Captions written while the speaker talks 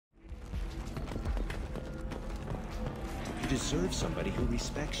deserve somebody who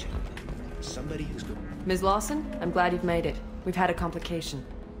respects you. Somebody who's good. Ms. Lawson, I'm glad you've made it. We've had a complication.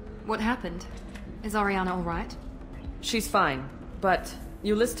 What happened? Is Oriana all right? She's fine, but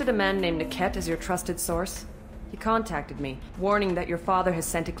you listed a man named Niket as your trusted source. He contacted me, warning that your father has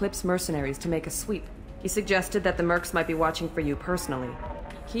sent Eclipse mercenaries to make a sweep. He suggested that the mercs might be watching for you personally.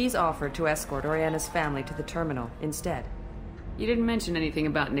 He's offered to escort Oriana's family to the terminal instead. You didn't mention anything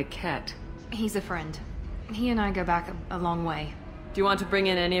about Niket. He's a friend. He and I go back a long way. Do you want to bring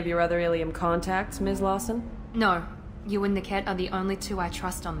in any of your other Illium contacts, Ms. Lawson? No. You and Niket are the only two I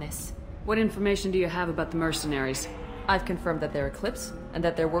trust on this. What information do you have about the mercenaries? I've confirmed that they're Eclipse, and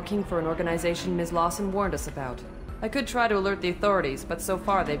that they're working for an organization Ms. Lawson warned us about. I could try to alert the authorities, but so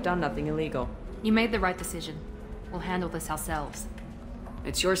far they've done nothing illegal. You made the right decision. We'll handle this ourselves.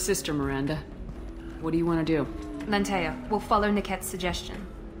 It's your sister, Miranda. What do you want to do? Lantea, we'll follow Niket's suggestion.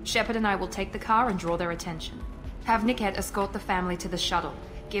 Shepard and I will take the car and draw their attention. Have Niket escort the family to the shuttle.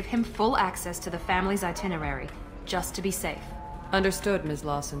 Give him full access to the family's itinerary, just to be safe. Understood, Ms.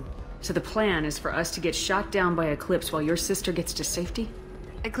 Lawson. So the plan is for us to get shot down by Eclipse while your sister gets to safety?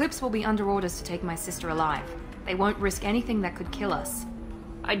 Eclipse will be under orders to take my sister alive. They won't risk anything that could kill us.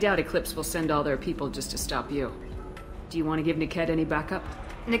 I doubt Eclipse will send all their people just to stop you. Do you want to give Niket any backup?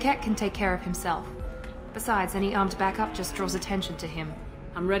 Niket can take care of himself. Besides, any armed backup just draws attention to him.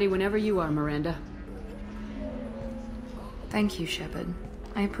 I'm ready whenever you are, Miranda. Thank you, Shepard.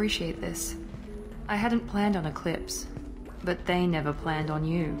 I appreciate this. I hadn't planned on Eclipse, but they never planned on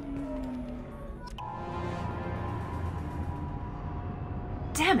you.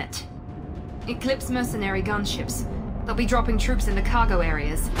 Damn it! Eclipse mercenary gunships. They'll be dropping troops in the cargo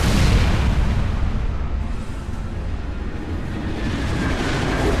areas.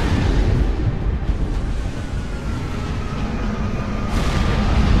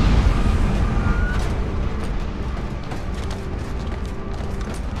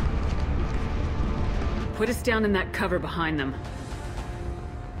 Put us down in that cover behind them.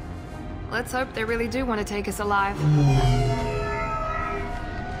 Let's hope they really do want to take us alive.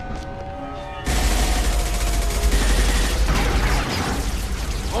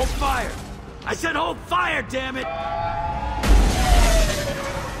 Hold fire! I said hold fire, damn it!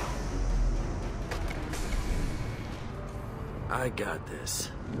 I got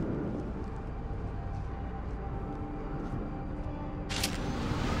this.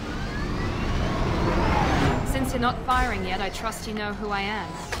 Since you're not firing yet, I trust you know who I am.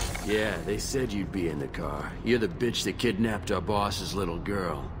 Yeah, they said you'd be in the car. You're the bitch that kidnapped our boss's little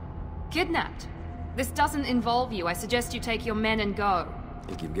girl. Kidnapped? This doesn't involve you. I suggest you take your men and go.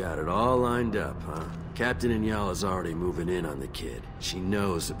 Think you've got it all lined up, huh? Captain Inyala's already moving in on the kid. She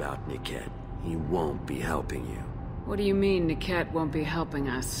knows about Niket. He won't be helping you. What do you mean Niket won't be helping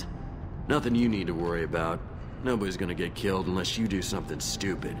us? Nothing you need to worry about. Nobody's gonna get killed unless you do something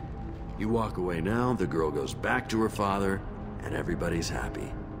stupid. You walk away now, the girl goes back to her father, and everybody's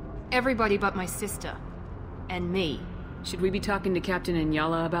happy. Everybody but my sister. And me. Should we be talking to Captain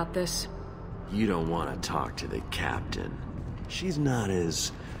Inyala about this? You don't want to talk to the captain. She's not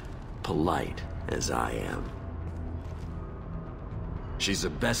as polite as I am. She's the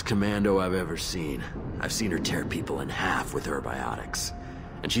best commando I've ever seen. I've seen her tear people in half with her biotics.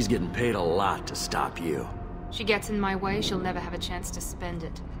 And she's getting paid a lot to stop you. She gets in my way, she'll never have a chance to spend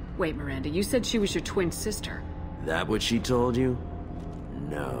it. Wait, Miranda, you said she was your twin sister. That what she told you?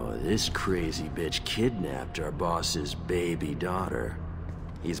 No, this crazy bitch kidnapped our boss's baby daughter.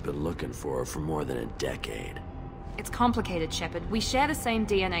 He's been looking for her for more than a decade. It's complicated, Shepard. We share the same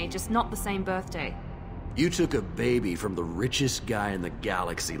DNA, just not the same birthday. You took a baby from the richest guy in the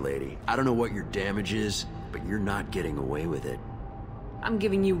galaxy, lady. I don't know what your damage is, but you're not getting away with it. I'm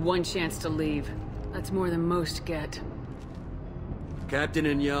giving you one chance to leave. That's more than most get. Captain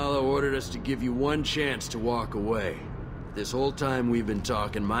Inyala ordered us to give you one chance to walk away. This whole time we've been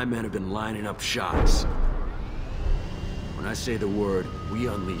talking, my men have been lining up shots. When I say the word, we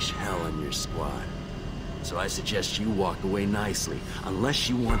unleash hell on your squad. So I suggest you walk away nicely, unless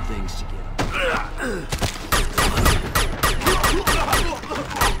you want things to get...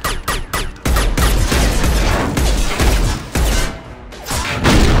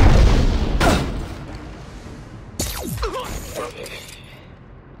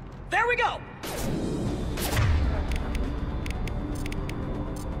 There we go!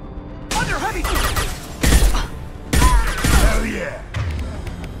 Under heavy... Hell yeah!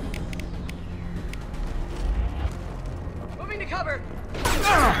 Moving to cover!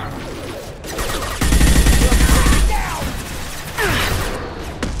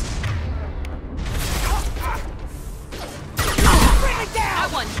 That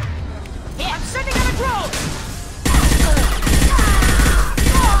one! Yeah. I'm sending out a drone!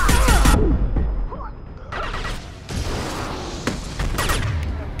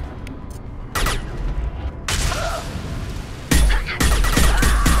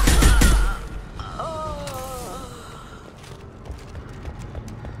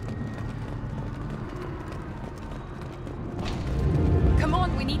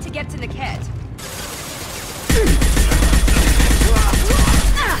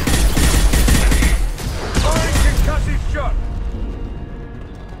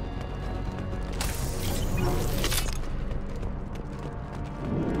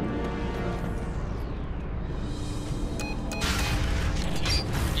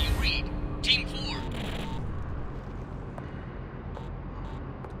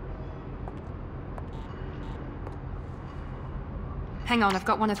 Hang on, I've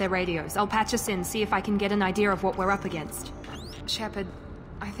got one of their radios. I'll patch us in, see if I can get an idea of what we're up against. Shepard,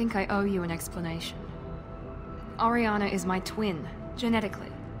 I think I owe you an explanation. Oriana is my twin,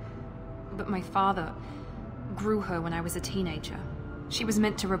 genetically. But my father grew her when I was a teenager. She was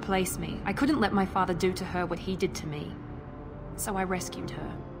meant to replace me. I couldn't let my father do to her what he did to me. So I rescued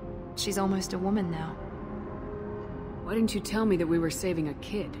her. She's almost a woman now. Why didn't you tell me that we were saving a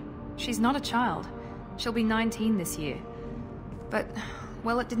kid? She's not a child. She'll be 19 this year. But,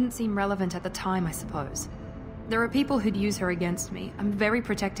 well, it didn't seem relevant at the time, I suppose. There are people who'd use her against me. I'm very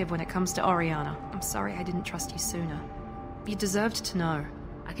protective when it comes to Oriana. I'm sorry I didn't trust you sooner. You deserved to know.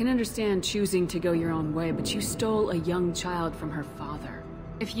 I can understand choosing to go your own way, but you stole a young child from her father.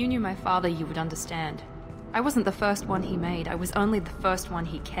 If you knew my father, you would understand. I wasn't the first one he made. I was only the first one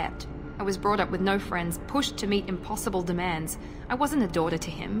he kept. I was brought up with no friends, pushed to meet impossible demands. I wasn't a daughter to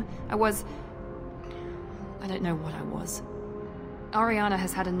him. I don't know what I was. Oriana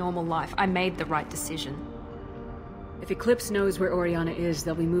has had a normal life. I made the right decision. If Eclipse knows where Oriana is,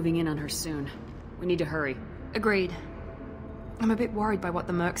 they'll be moving in on her soon. We need to hurry. Agreed. I'm a bit worried by what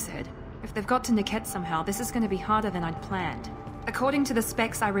the Merc said. If they've got to Niket somehow, this is going to be harder than I'd planned. According to the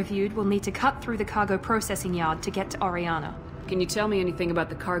specs I reviewed, we'll need to cut through the cargo processing yard to get to Oriana. Can you tell me anything about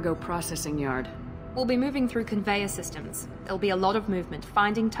the cargo processing yard? We'll be moving through conveyor systems. There'll be a lot of movement.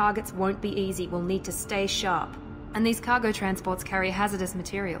 Finding targets won't be easy. We'll need to stay sharp. And these cargo transports carry hazardous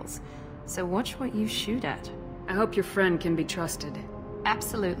materials. So watch what you shoot at. I hope your friend can be trusted.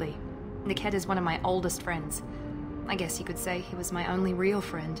 Absolutely. Niket is one of my oldest friends. I guess you could say he was my only real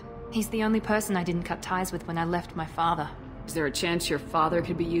friend. He's the only person I didn't cut ties with when I left my father. Is there a chance your father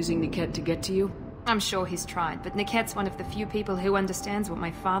could be using Niket to get to you? I'm sure he's tried, but Niket's one of the few people who understands what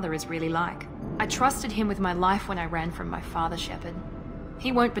my father is really like. I trusted him with my life when I ran from my father, Shepard.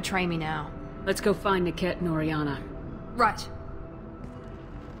 He won't betray me now. Let's go find Niket and Oriana. Right.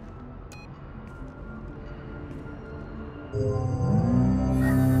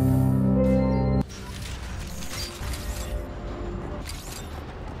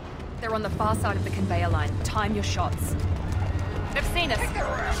 They're on the far side of the conveyor line. Time your shots. They've seen us.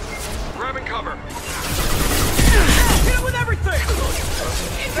 Grabbing cover. Hit it with everything!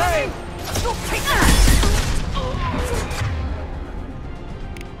 Hey! Don't take that!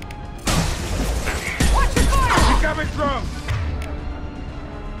 Watch your fire! Coming from!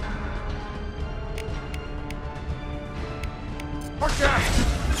 Watch out!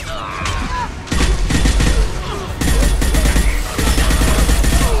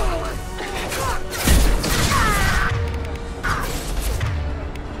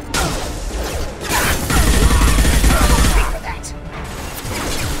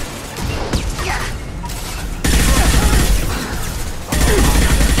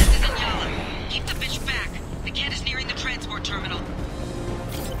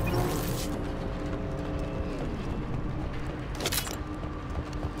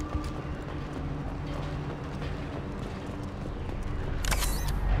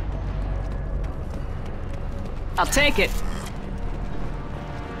 I'll take it.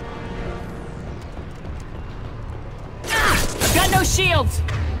 I've got no shields.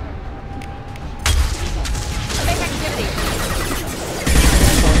 Make activity.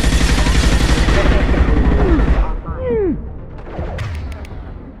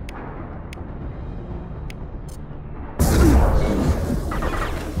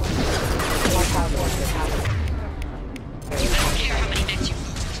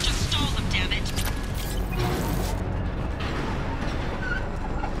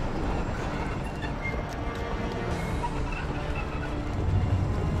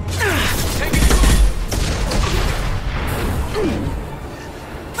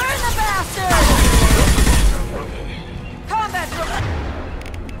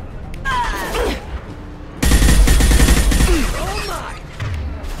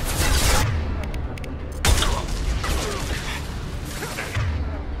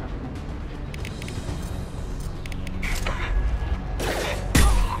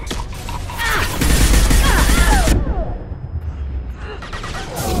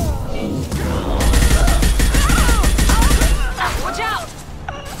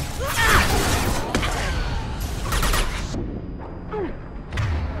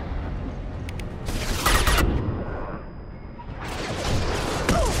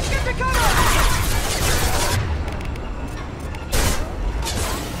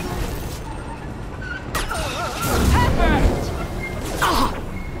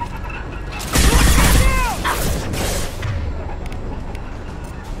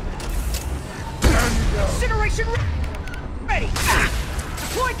 Ready!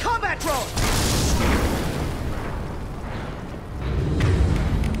 Deploy combat drone!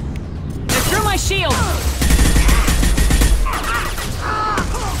 my shield!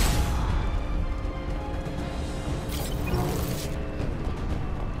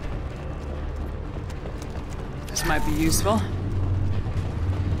 This might be useful.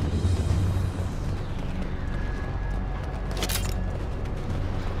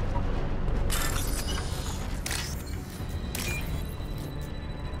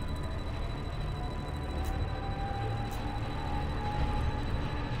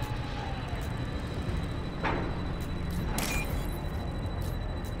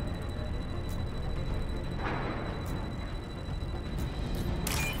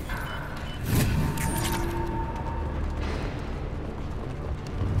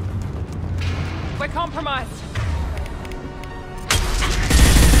 We're compromised.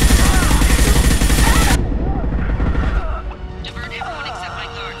 Divert everyone except my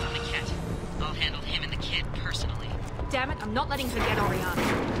guard from the Ket. I'll handle him and the kid personally. Damn it, I'm not letting her get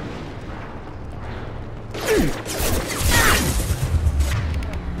Oriana.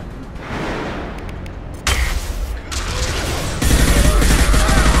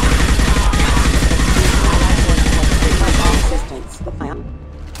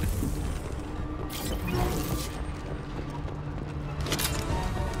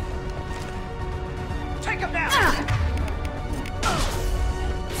 Take him down!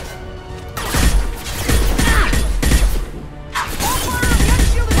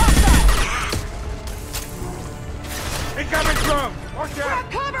 Incoming drone! Watch out!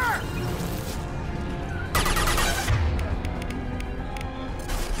 Grab cover!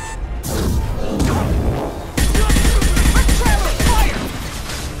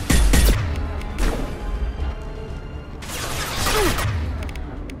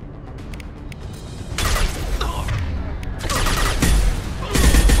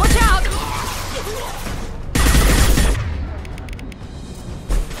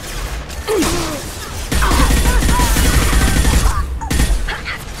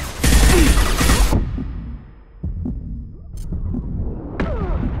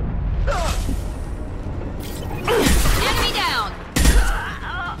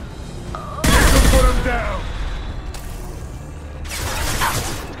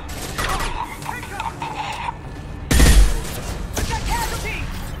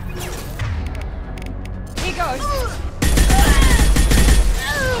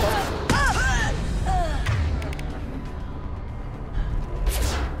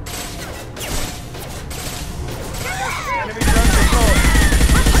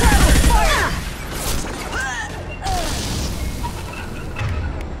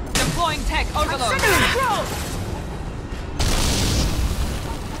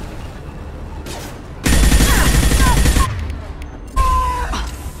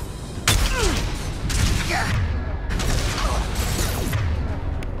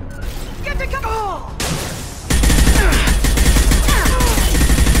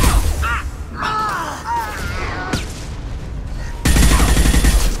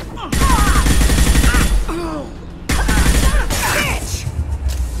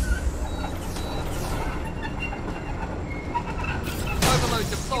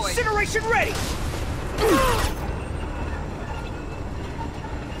 Incineration ready!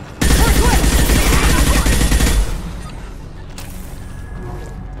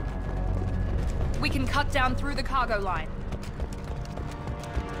 We can cut down through the cargo line.